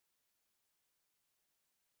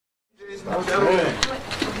How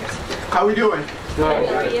are we doing?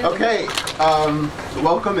 Good. Okay,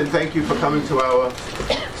 welcome and thank you for coming to our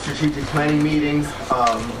strategic planning meetings.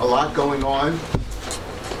 A lot going on.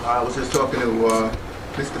 I was just talking to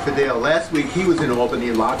Mr. Fidel last week. He was in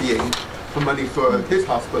Albany lobbying for money for his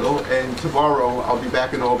hospital, and tomorrow I'll be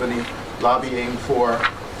back in Albany lobbying for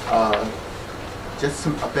just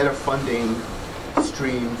a better funding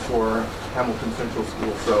stream for Hamilton Central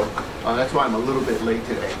School. So that's why I'm a little bit late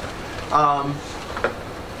today.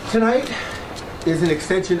 Tonight is an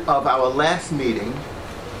extension of our last meeting,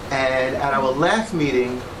 and at our last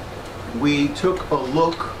meeting we took a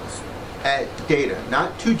look at data,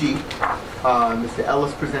 not too deep. Mr.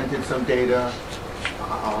 Ellis presented some data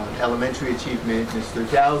on elementary achievement. Mr.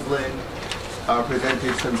 Dowsland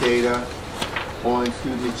presented some data on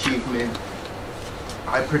student achievement.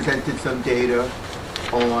 I presented some data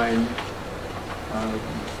on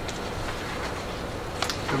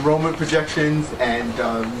enrollment projections and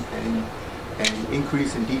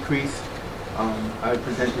increase and decrease. I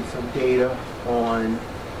presented some data on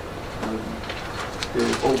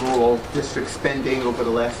the overall district spending over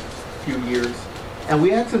the last few years. And we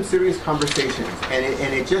had some serious conversations, and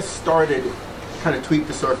it just started kind of tweak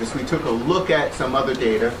the surface. We took a look at some other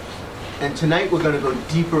data, and tonight we're going to go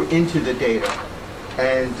deeper into the data.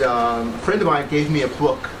 And a friend of mine gave me a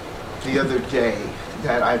book the other day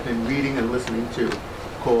that I've been reading and listening to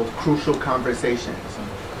called Crucial Conversations.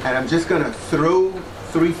 And I'm just going to throw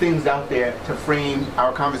three things out there to frame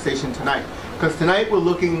our conversation tonight. Because tonight we're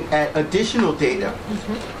looking at additional data.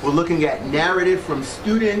 We're looking at narrative from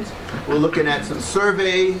students. We're looking at some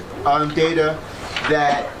survey data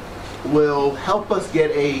that will help us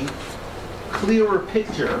get a clearer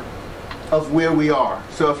picture of where we are.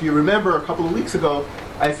 So if you remember a couple of weeks ago,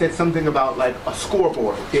 I said something about like a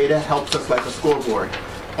scoreboard. Data helps us like a scoreboard.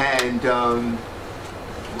 And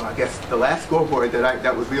well, I guess the last scoreboard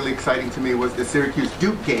that was really exciting to me was the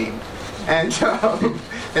Syracuse-Duke game. And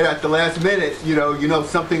at the last minute, you know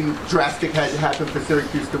something drastic had to happen for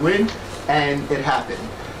Syracuse to win, and it happened.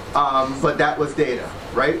 But that was data,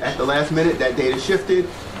 right? At the last minute, that data shifted,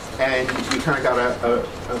 and we kind of got a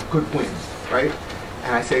good win, right?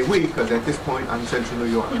 And I say we, because at this point, I'm Central New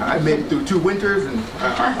York. I made it through 2 winters, and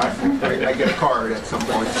I get a card at some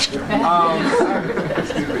point.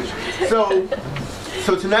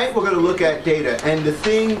 So tonight we're going to look at data, and the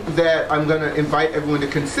thing that I'm going to invite everyone to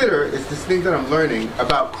consider is this thing that I'm learning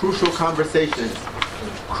about crucial conversations.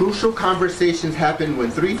 Crucial conversations happen when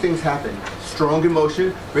 3 things happen. Strong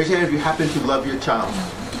emotion. Raise your hand if you happen to love your child.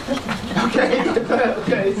 Okay?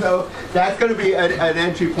 Okay, so that's going to be an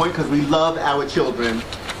entry point because we love our children.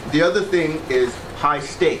 The other thing is high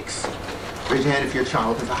stakes. Raise your hand if your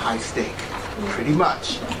child is a high stake. Pretty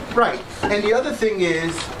much. Right. And the other thing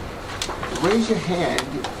is, raise your hand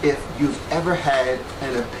if you've ever had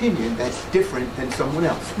an opinion that's different than someone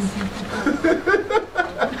else's.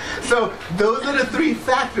 So those are the 3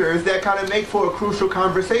 factors that kind of make for a crucial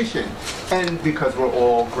conversation. And because we're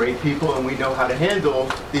all great people and we know how to handle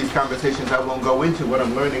these conversations, I won't go into what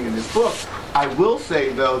I'm learning in this book. I will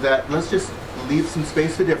say, though, that let's just leave some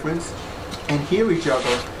space for difference and hear each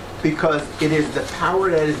other, because it is the power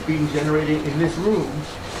that is being generated in this room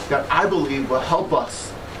that I believe will help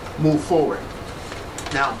us move forward.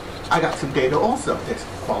 Now, I got some data also. There's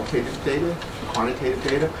qualitative data, quantitative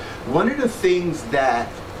data. One of the things that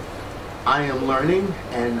I am learning,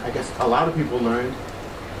 and I guess a lot of people learned,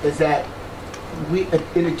 is that we,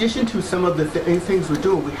 in addition to some of the things we're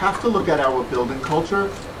doing, we have to look at our building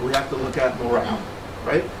culture. We have to look at morale,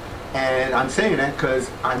 right? And I'm saying that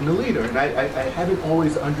because I'm the leader, and I haven't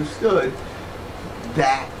always understood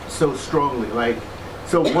that so strongly.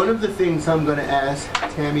 So one of the things I'm going to ask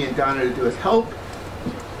Tammy and Donna to do is help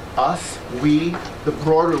us, we, the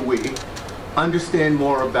broader we, understand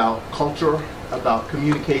more about culture, about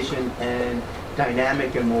communication and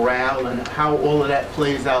dynamic and morale, and how all of that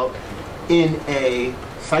plays out in a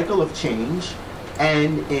cycle of change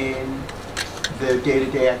and in the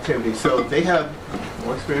day-to-day activities. So they have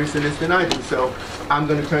more experience in this than I do, so I'm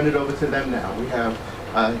going to turn it over to them now. We have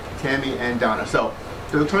Tammy and Donna. So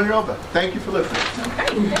we'll turn it over. Thank you for listening.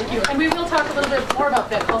 Okay, thank you. And we will talk a little bit more about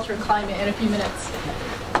that culture and climate in a few minutes.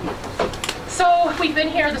 So we've been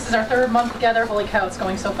here, this is our 3rd month together. Holy cow, it's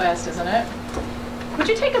going so fast, isn't it? Would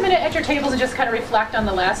you take a minute at your tables and just kind of reflect on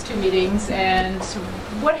the last 2 meetings and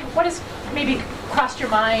what has maybe crossed your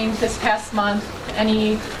mind this past month?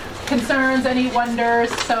 Any concerns, any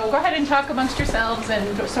wonders? So go ahead and talk amongst yourselves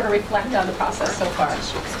and sort of reflect on the process so far.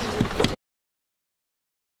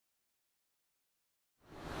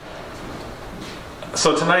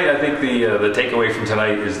 So tonight, I think the takeaway from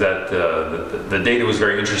tonight is that the data was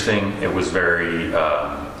very interesting. It was very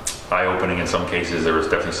eye-opening in some cases. There was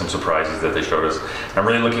definitely some surprises that they showed us. I'm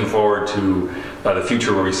really looking forward to the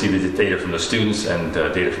future where we see the data from the students and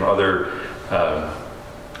data from other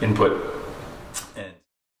input.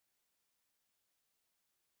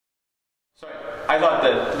 I thought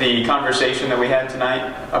that the conversation that we had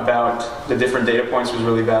tonight about the different data points was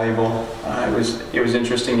really valuable. It was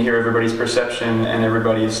interesting to hear everybody's perception and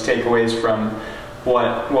everybody's takeaways from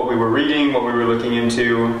what we were reading, what we were looking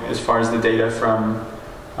into as far as the data from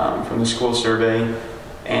the school survey.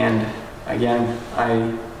 And again,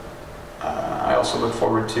 I also look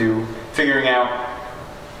forward to figuring out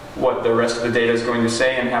what the rest of the data is going to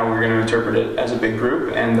say and how we're going to interpret it as a big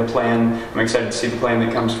group, and the plan. I'm excited to see the plan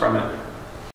that comes from it.